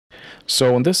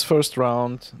So in this first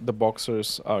round, the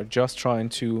boxers are just trying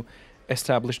to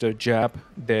establish their jab.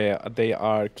 They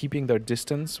are keeping their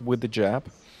distance with the jab,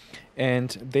 and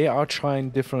they are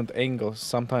trying different angles.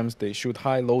 Sometimes they shoot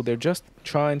high, low. They're just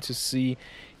trying to see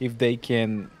if they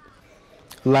can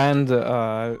land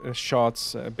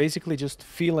shots, basically just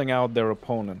feeling out their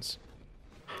opponents.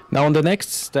 Now, on the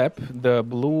next step, the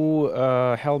blue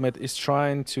helmet is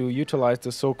trying to utilize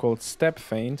the so-called step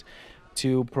feint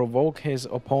to provoke his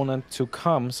opponent to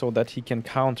come so that he can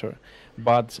counter.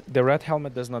 But the red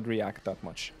helmet does not react that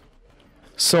much.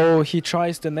 So he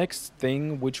tries the next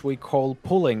thing, which we call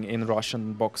pulling in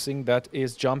Russian boxing, that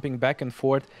is jumping back and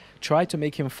forth, try to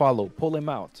make him follow, pull him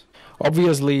out.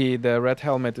 Obviously, the red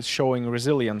helmet is showing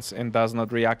resilience and does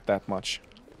not react that much.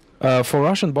 For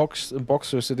Russian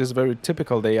boxers, it is very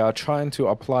typical. They are trying to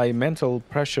apply mental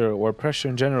pressure or pressure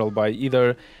in general by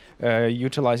either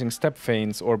utilizing step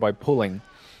feints or by pulling.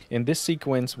 In this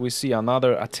sequence, we see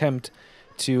another attempt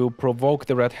to provoke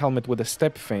the red helmet with a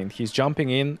step feint. He's jumping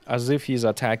in as if he's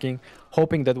attacking,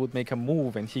 hoping that would make a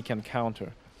move and he can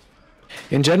counter.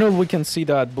 In general, we can see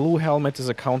that blue helmet is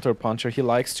a counter puncher. He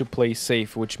likes to play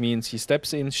safe, which means he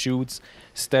steps in, shoots,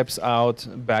 steps out,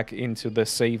 back into the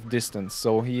safe distance.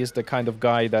 So he is the kind of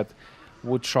guy that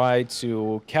would try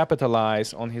to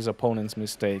capitalize on his opponent's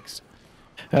mistakes.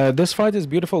 This fight is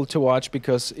beautiful to watch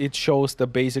because it shows the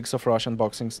basics of Russian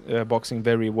boxing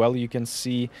very well. You can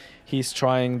see he's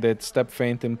trying that step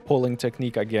feint and pulling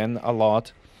technique again a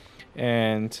lot.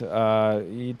 And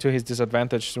to his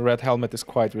disadvantage, the red helmet is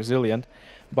quite resilient.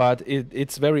 But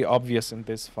it's very obvious in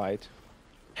this fight.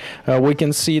 We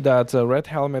can see that red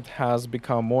helmet has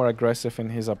become more aggressive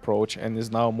in his approach and is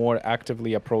now more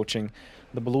actively approaching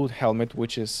the blue helmet,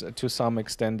 which is to some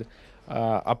extent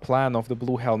a plan of the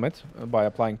blue helmet by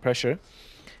applying pressure.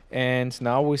 And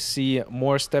now we see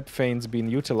more step feints being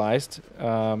utilized.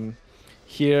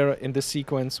 Here in the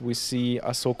sequence we see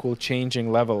a so-called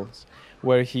changing levels,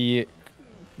 where he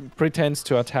pretends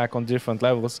to attack on different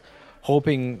levels,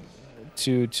 hoping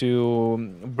to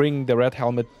bring the red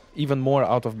helmet even more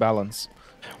out of balance.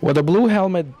 What the blue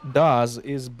helmet does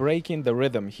is breaking the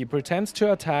rhythm. He pretends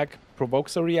to attack,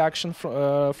 provokes a reaction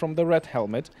from the red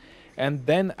helmet, and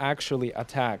then actually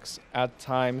attacks at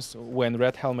times when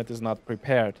red helmet is not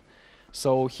prepared.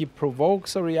 So he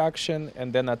provokes a reaction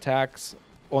and then attacks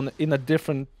on a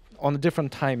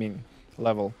different timing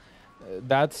level.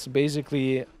 That's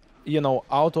basically,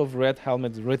 out of red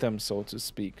helmet's rhythm, so to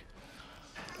speak.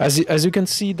 As you can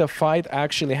see, the fight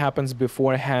actually happens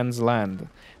before hands land,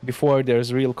 before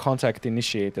there's real contact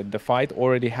initiated. The fight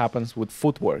already happens with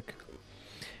footwork.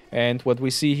 And what we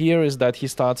see here is that he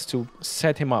starts to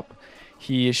set him up.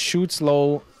 He shoots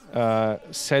low,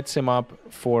 sets him up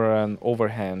for an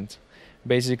overhand,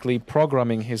 basically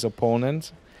programming his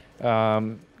opponent,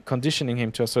 conditioning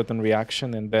him to a certain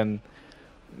reaction, and then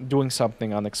doing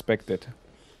something unexpected.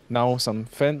 Now some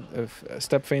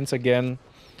step feints again,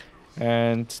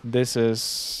 and this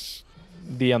is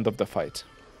the end of the fight.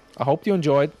 I hope you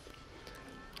enjoyed.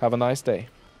 Have a nice day.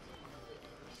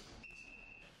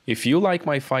 If you like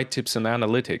my fight tips and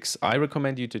analytics, I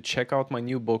recommend you to check out my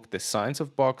new book, The Science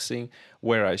of Boxing,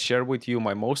 where I share with you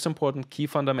my most important key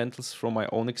fundamentals from my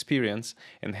own experience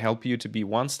and help you to be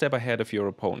one step ahead of your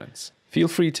opponents. Feel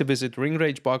free to visit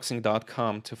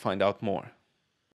ringrageboxing.com to find out more.